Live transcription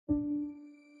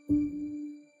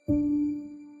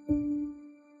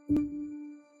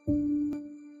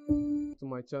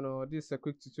my channel. This is a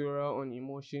quick tutorial on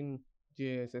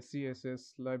EmotionJS, a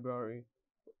CSS library.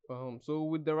 So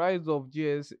with the rise of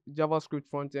JavaScript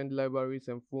front-end libraries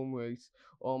and frameworks,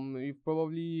 you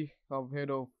probably have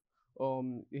heard of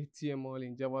HTML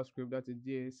in JavaScript, that is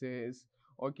JSS.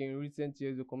 Okay, in recent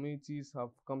years, the communities have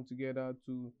come together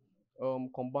to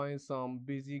combine some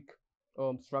basic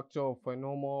structure of a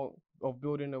normal of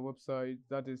building a website,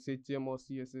 that is HTML,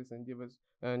 CSS,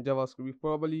 and JavaScript. You've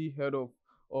probably heard of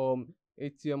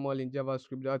HTML in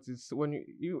JavaScript. That is when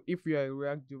if you are a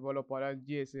React developer, that's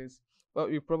JSS. But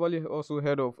you probably also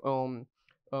heard of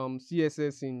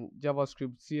CSS in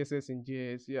JavaScript, CSS in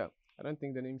JS. Yeah, I don't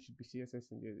think the name should be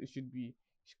CSS in JS. It should be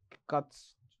cut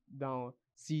down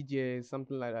CJS,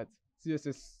 something like that.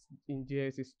 CSS in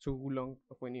JS is too long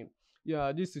of a name.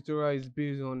 Yeah, this tutorial is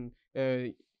based on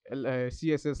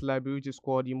CSS library which is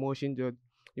called EmotionJS.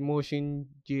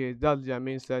 That's their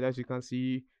main site, as you can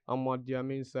see. I'm on their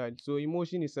main site. So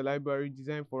Emotion is a library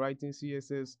designed for writing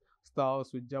CSS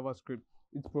styles with JavaScript.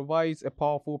 It provides a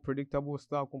powerful, predictable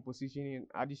style composition in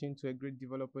addition to a great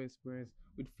developer experience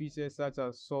with features such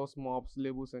as source maps,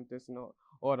 labels, and testing,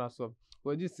 all that stuff.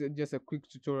 But this is just a quick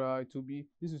tutorial.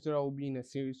 This tutorial will be in a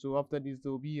series. So after this,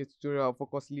 there will be a tutorial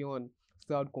focusing on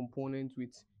styled components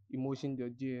with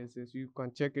emotion.js. So you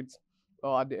can check it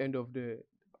at the end of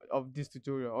this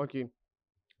tutorial. Okay,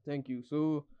 thank you.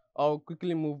 So I'll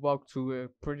quickly move back to a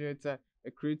project, a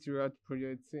creative art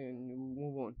project, and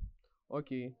we'll move on.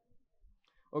 Okay.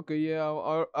 Okay, yeah,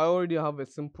 I already have a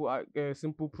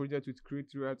simple project with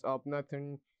Creative Art app,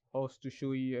 nothing else to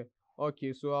show you here.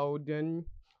 Okay, so I will then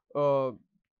uh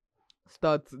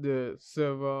start the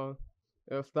server,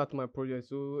 start my project.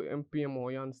 So npm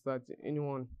or yarn start,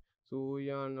 anyone. So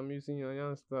yarn, I'm using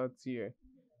yarn start here.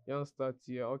 Yarn start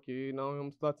here. Okay, now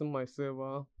I'm starting my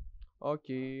server.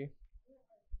 Okay,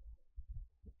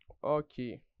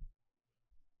 okay,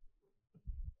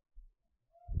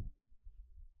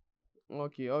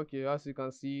 okay. As you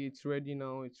can see, it's ready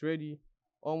now. It's ready.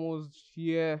 Almost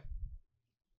here.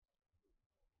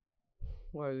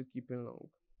 Why is it keeping long?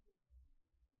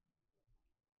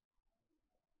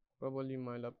 Probably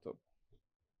my laptop.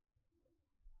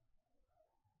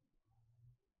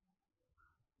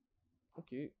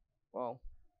 Okay. Wow.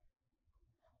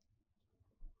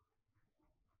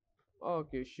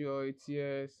 Okay, sure. It's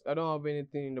yes. I don't have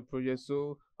anything in the project,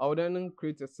 so I would then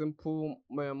create a simple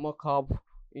mockup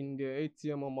in the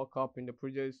HTML mockup in the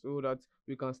project so that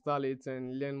we can style it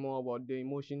and learn more about the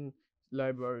emotion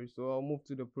library. So I'll move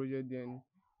to the project then.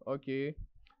 Okay.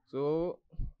 So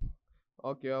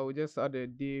okay, I will just add a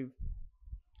div.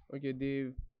 Okay,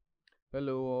 div.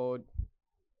 Hello world.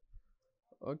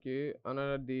 Okay,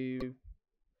 another div.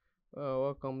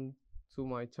 Welcome to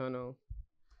my channel.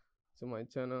 To my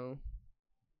channel.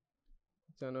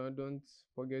 Don't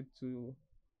forget to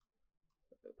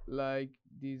like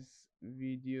this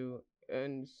video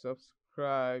and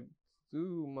subscribe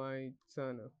to my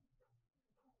channel.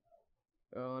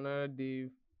 Another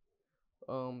div.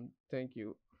 Thank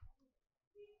you.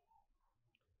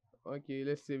 Okay,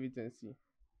 let's save it and see.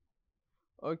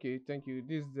 Okay, thank you.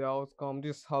 This is the outcome.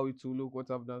 This is how it will look,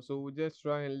 what I've done. So we'll just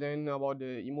try and learn about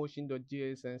the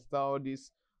emotion.js and style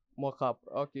this mockup.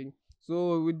 Okay,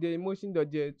 so with the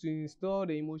emotion.js, to install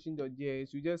the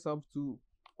emotion.js, you just have to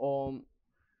um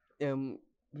um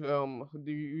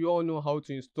you all know how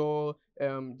to install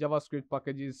javascript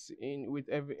packages in with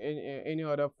any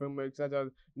other framework such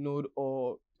as node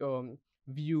or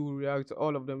vue, react,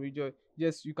 all of them. You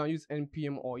just you can use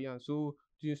npm or yarn. So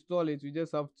to install it, you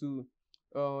just have to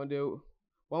the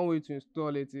one way to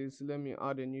install it is, let me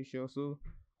add a new shell. So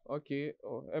okay,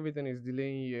 everything is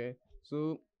delaying here.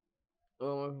 So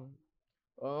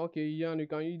okay, yarn, you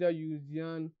can either use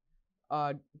yarn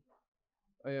add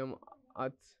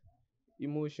at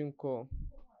emotion core,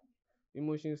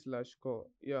 emotion/core.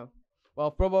 Yeah, well,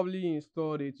 I've probably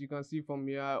installed it. You can see from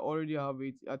here I already have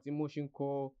it at emotion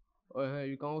core.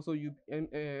 You can also use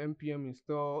npm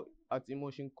install at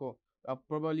emotion core. I've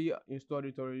probably installed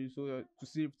it already, so to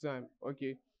save time.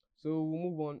 Okay, so we'll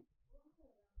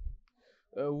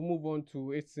move on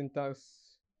to its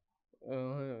syntax.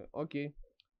 Okay,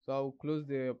 so I'll close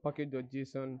the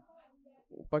package.json,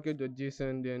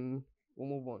 then we'll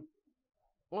move on.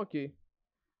 Okay,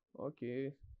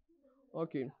 okay.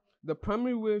 Okay. The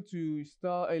primary way to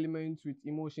style elements with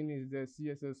emotion is the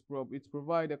CSS Prop. It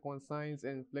provides a concise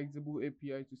and flexible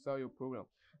API to style your program.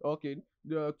 Okay,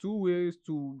 there are two ways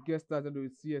to get started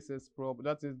with CSS Prop.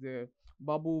 That is the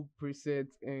bubble preset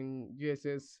and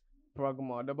GSS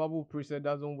Pragma. The bubble preset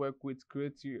doesn't work with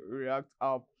Creative React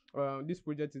app. This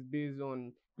project is based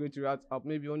on Creative React app.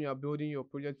 Maybe when you are building your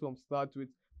project from start with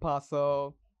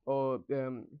Parcel or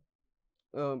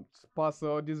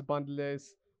parser, this bandless.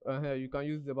 You can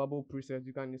use the bubble preset.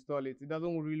 You can install it. It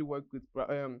doesn't really work with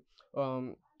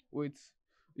um with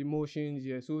emotions.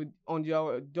 Yeah. So on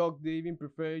their doc, they even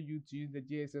prefer you to use the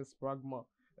JSS Pragma.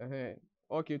 Uh-huh.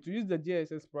 Okay, to use the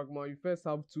JSS Pragma, you first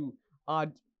have to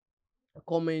add a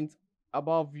comment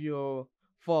above your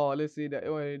file. Let's say that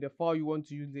the file you want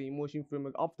to use the emotion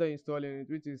framework after installing it,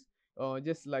 which is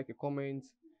just like a comment.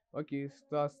 Okay,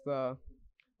 star.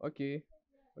 Okay,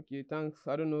 okay, thanks.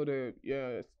 I don't know the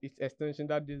it's extension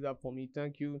that does that for me.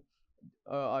 Thank you.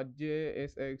 At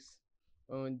JSX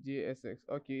on JSX.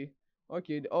 Okay.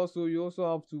 Okay. Also, you also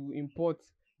have to import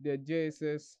the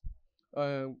JSS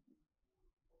um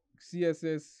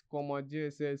CSS comma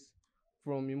JSS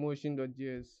from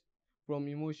emotion.js from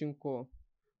emotion core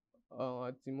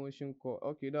at emotion core.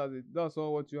 Okay, that's it. That's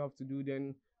all what you have to do.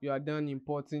 Then you are done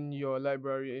importing your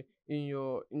library in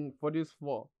your in for this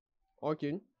file.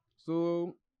 Okay.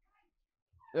 So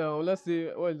let's see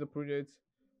what is the project.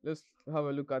 Let's have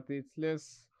a look at it.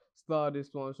 Let's start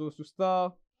this one. So to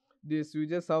start this, we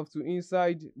just have to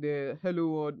inside the hello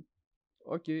world.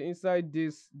 Okay, inside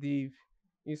this div,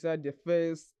 inside the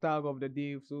first tag of the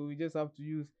div. So we just have to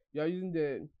use. You are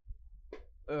using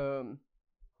um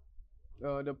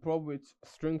the prop with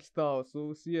string style.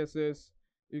 So CSS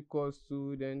equals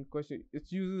to then question.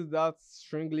 It uses that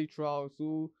string literal.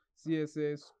 So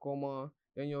CSS comma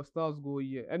then your styles go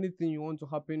here. Anything you want to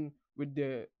happen with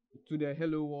the to the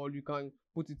hello world, you can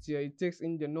put it here. It takes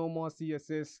in the normal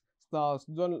CSS styles.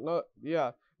 Don't not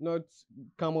yeah not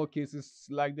camel cases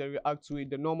like the react to it.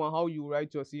 The normal how you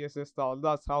write your CSS style.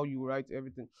 That's how you write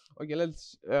everything. Okay,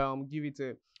 let's give it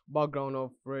a background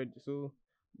of red. So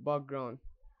background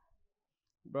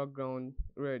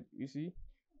red, you see,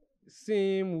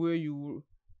 same way you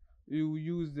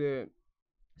use the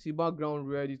see background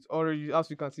red. It's already, as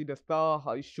you can see, the star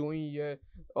is showing here.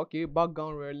 Okay,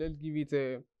 background red, let's give it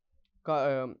a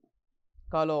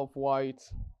color of white.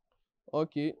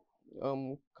 Okay,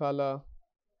 color.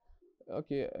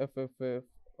 Okay, fff.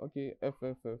 Okay,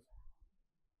 fff.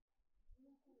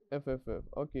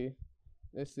 Okay,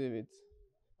 let's save it.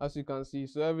 As you can see,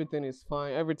 so everything is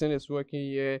fine, everything is working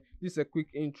here. This is a quick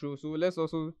intro. So let's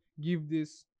also give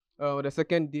this the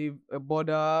second div a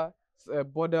border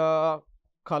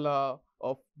color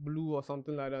of blue or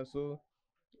something like that. So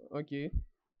okay,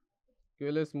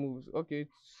 okay, let's move. Okay,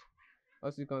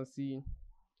 as you can see,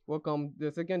 welcome.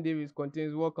 The second div is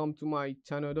contains welcome to my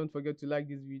channel. Don't forget to like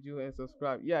this video and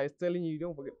subscribe. Yeah, it's telling you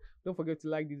don't forget to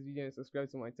like this video and subscribe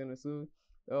to my channel. So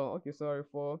okay, sorry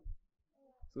for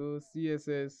so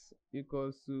css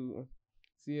equals to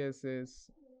css.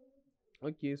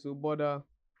 Okay, so border.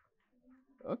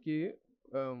 Okay,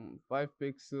 5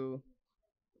 pixel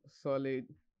solid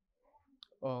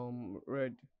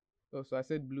red. Oh, so I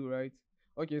said blue, right?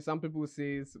 Okay, some people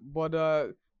says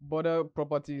border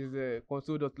property is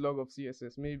console.log of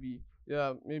css. Maybe,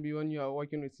 yeah, maybe when you are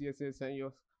working with css and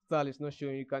your style is not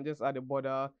showing, you can just add a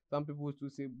border. Some people to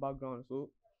say background.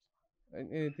 So and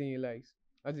anything he likes,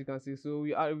 as you can see. So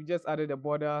we just added a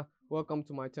border. Welcome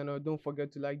to my channel. Don't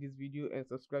forget to like this video and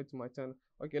subscribe to my channel.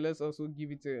 Okay, let's also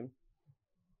give it a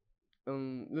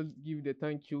let's give it a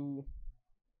thank you.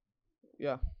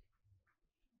 Yeah,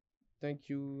 thank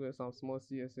you. Some small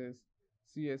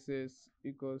css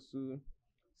equals to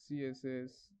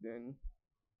css, then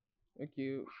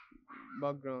okay,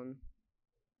 background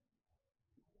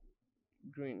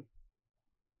green.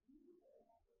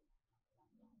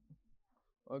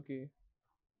 Okay,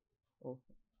 oh,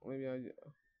 maybe I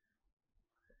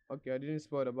okay, I didn't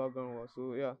spell the background wall.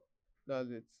 So yeah, that's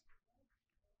it.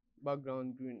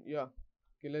 Background green. Yeah,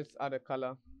 okay, let's add a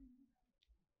color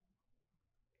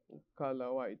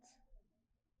white.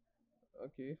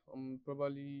 Okay, I'm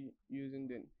probably using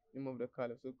the name of the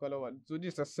color. So color white. So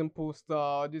this is a simple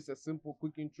start. This is a simple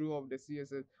quick intro of the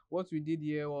CSS. What we did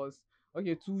here was,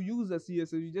 okay, to use the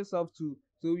CSS, you just have to,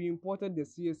 so we imported the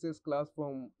CSS class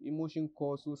from emotion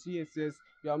core. So CSS,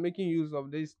 you are making use of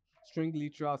this string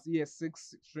literals,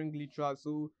 ES6 string literals.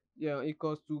 So yeah,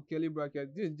 equals to curly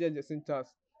bracket. This is just the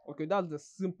syntax. Okay, that's the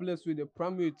simplest way. The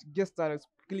primary way to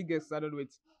quickly get started with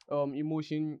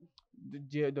emotion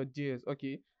 .js.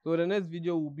 Okay, so the next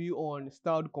video will be on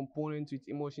styled components with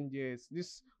EmotionJS.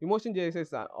 This EmotionJS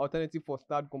is an alternative for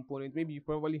styled components. Maybe you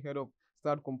probably heard of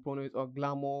styled components or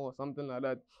Glamour or something like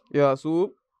that. Yeah,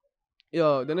 so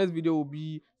yeah, the next video will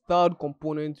be styled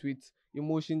components with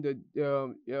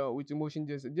with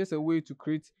EmotionJS. Just a way to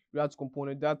create React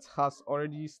component that has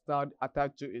already styled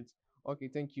attached to it. Okay,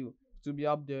 thank you. To be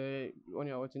up there when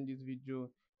you're watching this video, you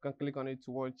can click on it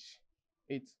to watch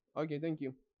it. Okay, thank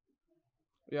you.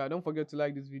 Yeah, don't forget to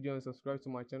like this video and subscribe to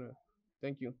my channel.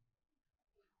 Thank you.